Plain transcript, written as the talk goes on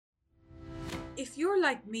If you're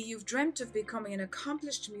like me, you've dreamt of becoming an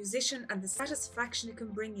accomplished musician and the satisfaction it can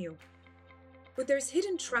bring you. But there's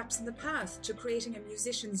hidden traps in the path to creating a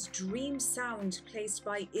musician's dream sound placed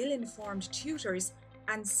by ill-informed tutors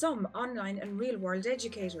and some online and real-world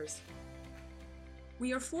educators.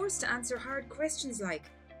 We are forced to answer hard questions like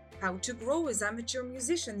how to grow as amateur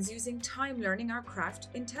musicians using time learning our craft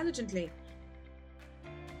intelligently,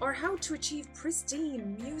 or how to achieve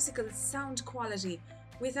pristine musical sound quality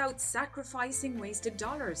without sacrificing wasted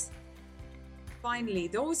dollars. Finally,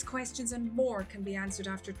 those questions and more can be answered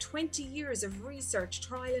after 20 years of research,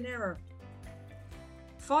 trial and error.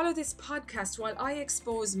 Follow this podcast while I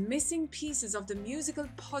expose missing pieces of the musical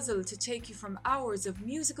puzzle to take you from hours of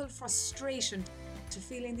musical frustration to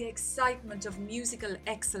feeling the excitement of musical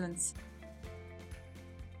excellence.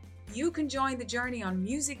 You can join the journey on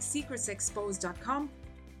MusicSecretsExposed.com.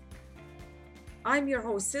 I'm your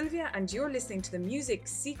host Sylvia, and you're listening to the Music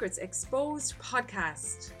Secrets Exposed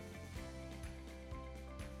podcast.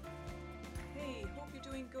 Hey, hope you're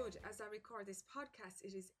doing good. As I record this podcast,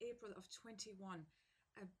 it is April of 21,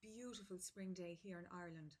 a beautiful spring day here in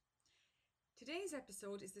Ireland. Today's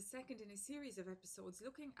episode is the second in a series of episodes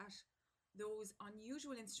looking at those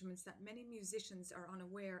unusual instruments that many musicians are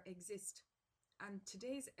unaware exist. And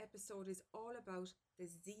today's episode is all about the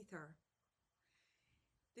zither.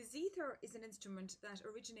 The zither is an instrument that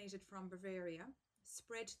originated from Bavaria,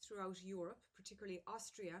 spread throughout Europe, particularly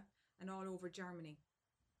Austria and all over Germany.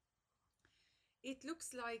 It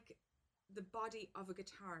looks like the body of a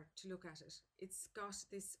guitar to look at it. It's got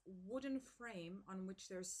this wooden frame on which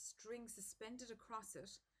there's strings suspended across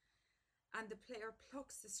it, and the player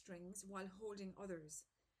plucks the strings while holding others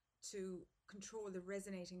to control the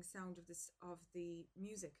resonating sound of the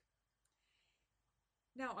music.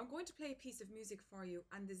 Now, I'm going to play a piece of music for you,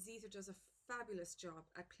 and the zither does a fabulous job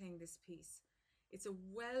at playing this piece. It's a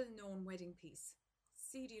well-known wedding piece.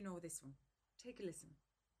 See, do you know this one? Take a listen.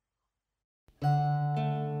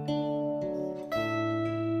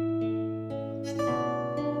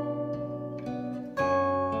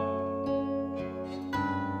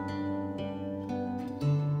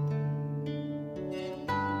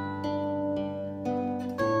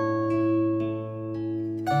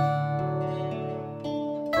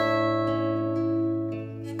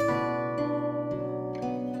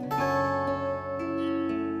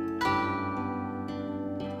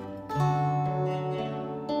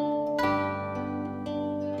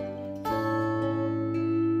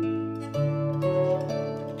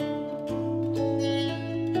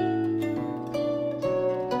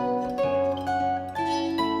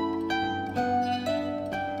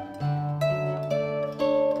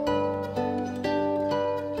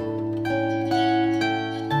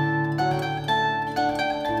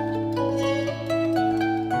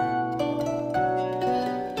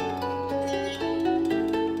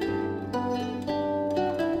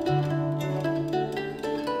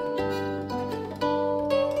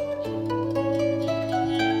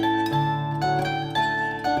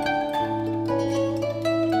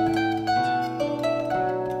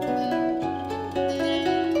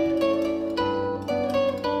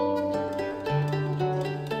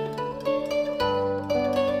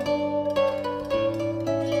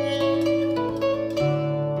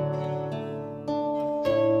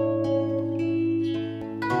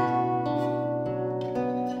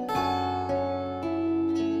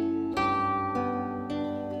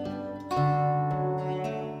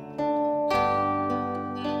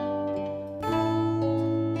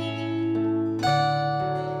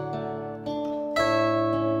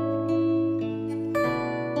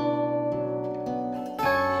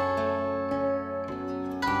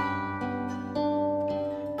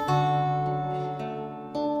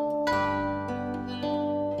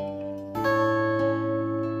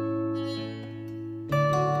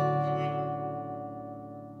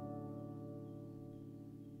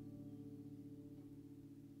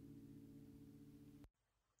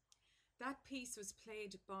 That piece was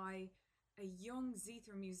played by a young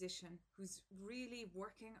zither musician who's really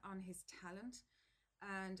working on his talent.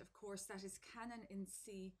 And of course, that is Canon in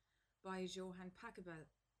C by Johann Pachelbel.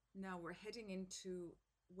 Now we're heading into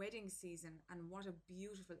wedding season, and what a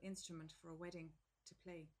beautiful instrument for a wedding to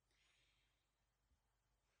play.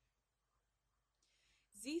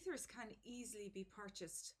 Zithers can easily be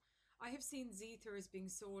purchased. I have seen zithers being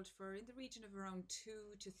sold for in the region of around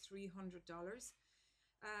 $200 to $300.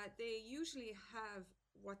 They usually have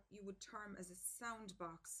what you would term as a sound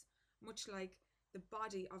box, much like the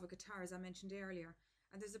body of a guitar, as I mentioned earlier.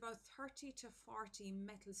 And there's about 30 to 40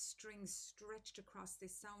 metal strings stretched across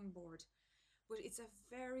this soundboard. but it's a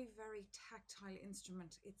very, very tactile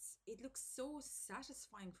instrument. It looks so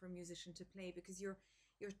satisfying for a musician to play because you're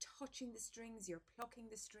touching the strings, you're plucking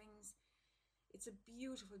the strings. It's a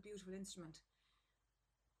beautiful, beautiful instrument.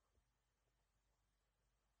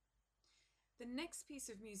 The next piece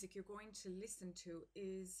of music you're going to listen to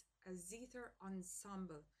is a zither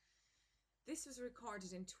ensemble. This was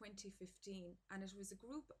recorded in 2015 and it was a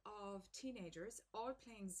group of teenagers all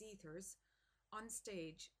playing zithers on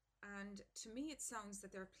stage. And to me, it sounds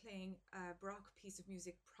that they're playing a Baroque piece of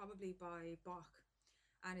music, probably by Bach,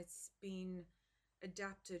 and it's been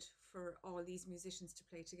adapted for all these musicians to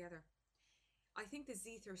play together. I think the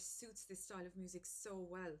zither suits this style of music so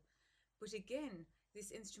well. But again,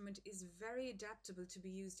 this instrument is very adaptable to be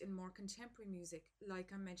used in more contemporary music,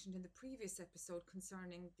 like I mentioned in the previous episode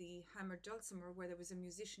concerning the hammered dulcimer, where there was a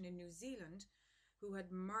musician in New Zealand who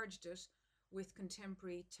had merged it with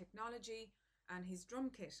contemporary technology and his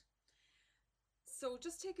drum kit. So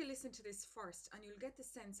just take a listen to this first and you'll get the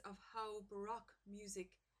sense of how Baroque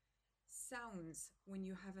music sounds when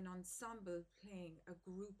you have an ensemble playing a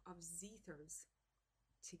group of zithers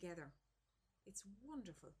together. It's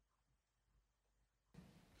wonderful.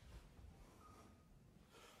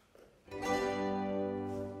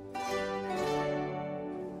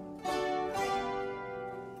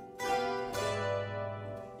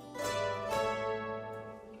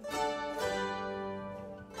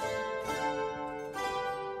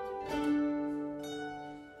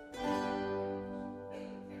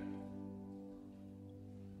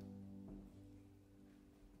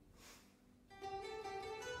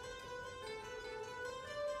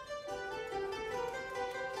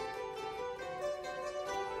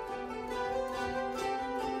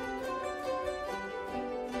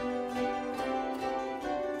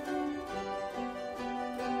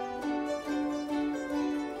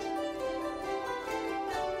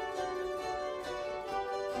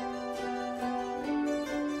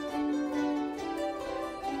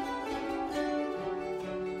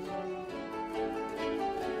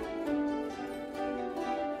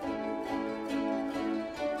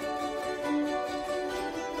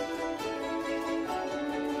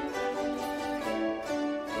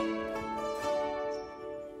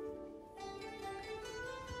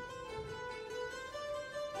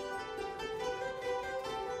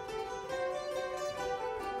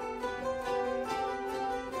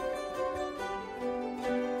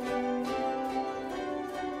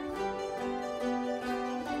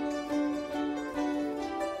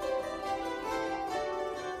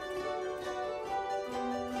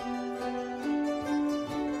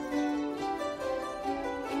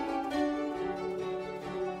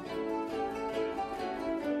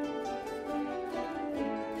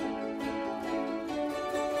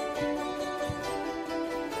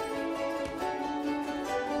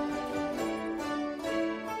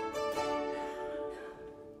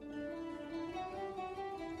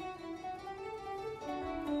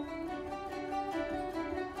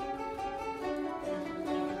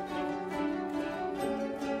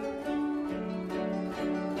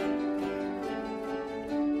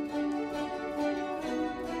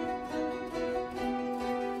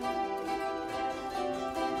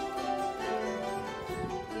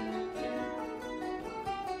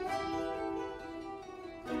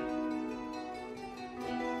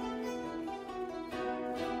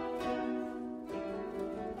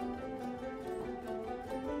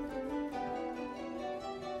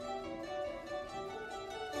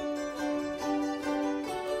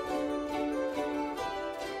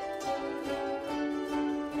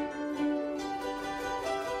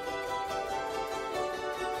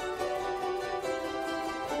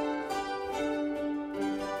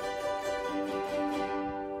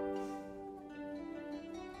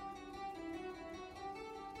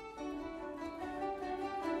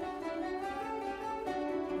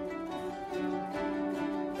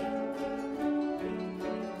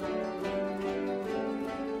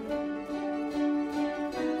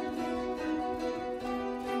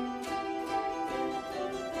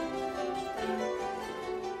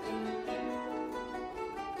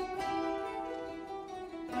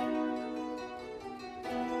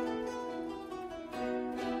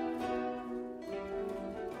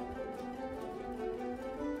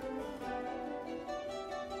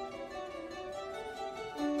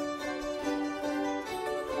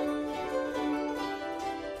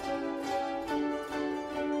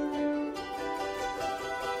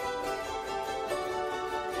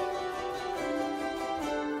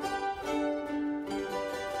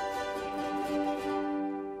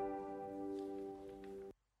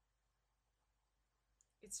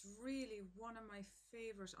 It's really one of my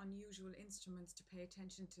favorite unusual instruments to pay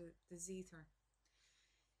attention to, the zither.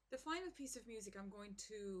 The final piece of music I'm going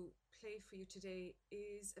to play for you today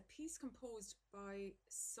is a piece composed by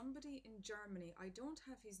somebody in Germany. I don't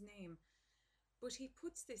have his name, but he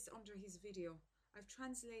puts this under his video. I've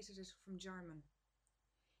translated it from German.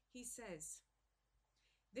 He says,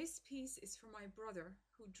 "This piece is for my brother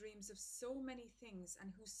who dreams of so many things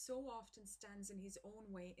and who so often stands in his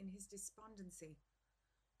own way in his despondency.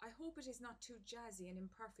 I hope it is not too jazzy and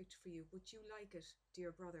imperfect for you, but you like it,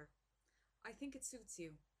 dear brother. I think it suits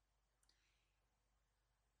you."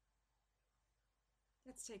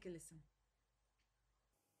 Let's take a listen.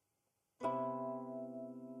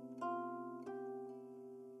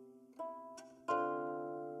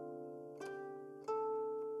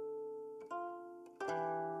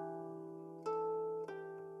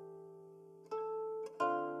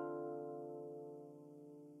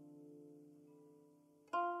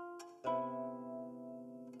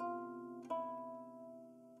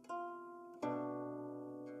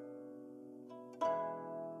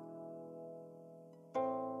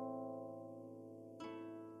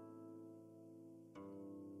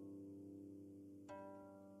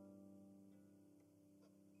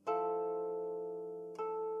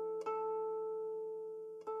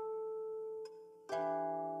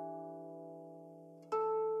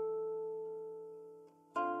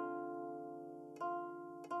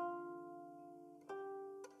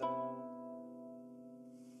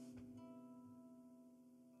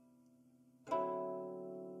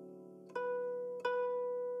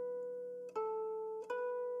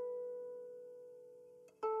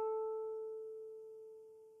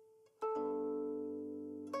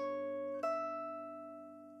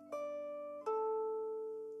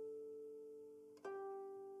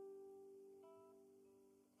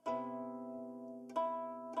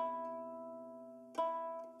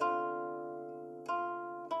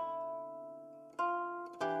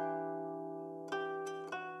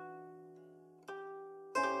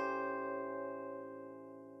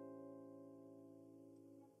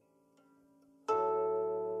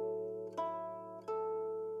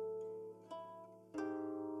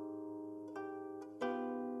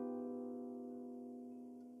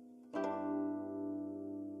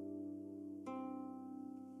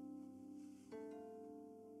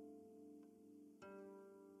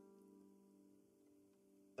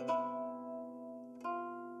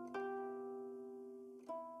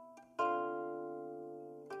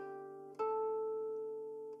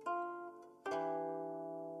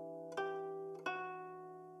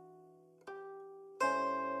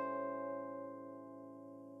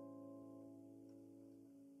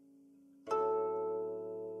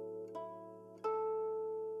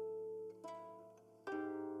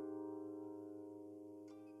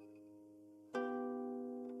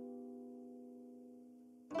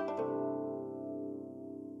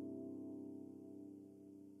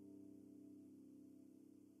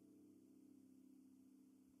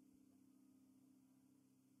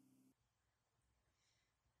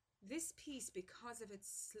 This piece, because of its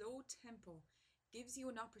slow tempo, gives you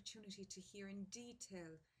an opportunity to hear in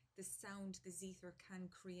detail the sound the zither can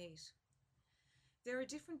create. There are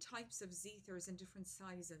different types of zithers in different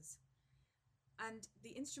sizes, and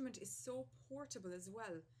the instrument is so portable as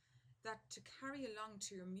well that to carry along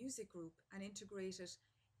to your music group and integrate it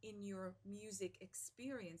in your music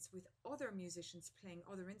experience with other musicians playing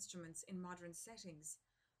other instruments in modern settings,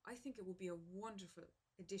 I think it would be a wonderful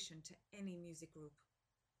addition to any music group.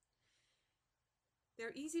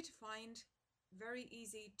 They're easy to find, very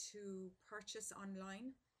easy to purchase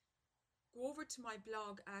online. Go over to my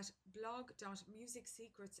blog at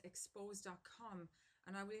blog.musicsecretsexposed.com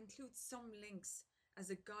and I will include some links as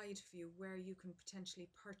a guide for you where you can potentially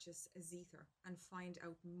purchase a zither and find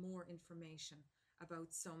out more information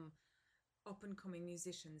about some up-and-coming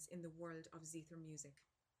musicians in the world of zither music.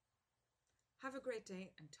 Have a great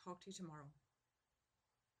day and talk to you tomorrow.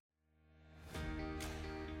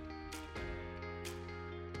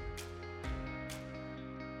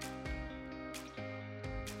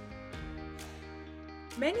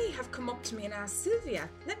 Many have come up to me and asked, "Sylvia,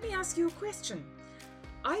 let me ask you a question.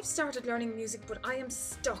 I've started learning music, but I am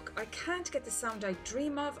stuck. I can't get the sound I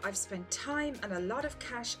dream of. I've spent time and a lot of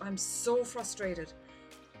cash. I'm so frustrated."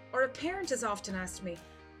 Or a parent has often asked me,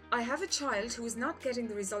 "I have a child who is not getting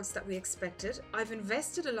the results that we expected. I've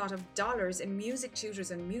invested a lot of dollars in music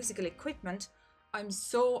tutors and musical equipment. I'm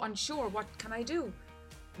so unsure. What can I do?"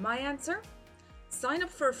 My answer? Sign up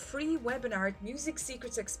for a free webinar at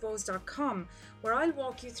musicsecretsexposed.com where I'll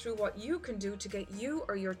walk you through what you can do to get you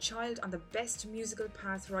or your child on the best musical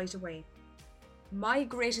path right away. My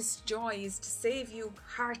greatest joy is to save you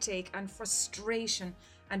heartache and frustration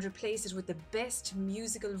and replace it with the best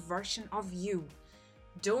musical version of you.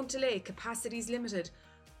 Don't delay, capacity's limited.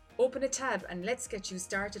 Open a tab and let's get you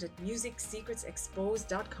started at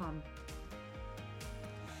MusicSecretsExposed.com.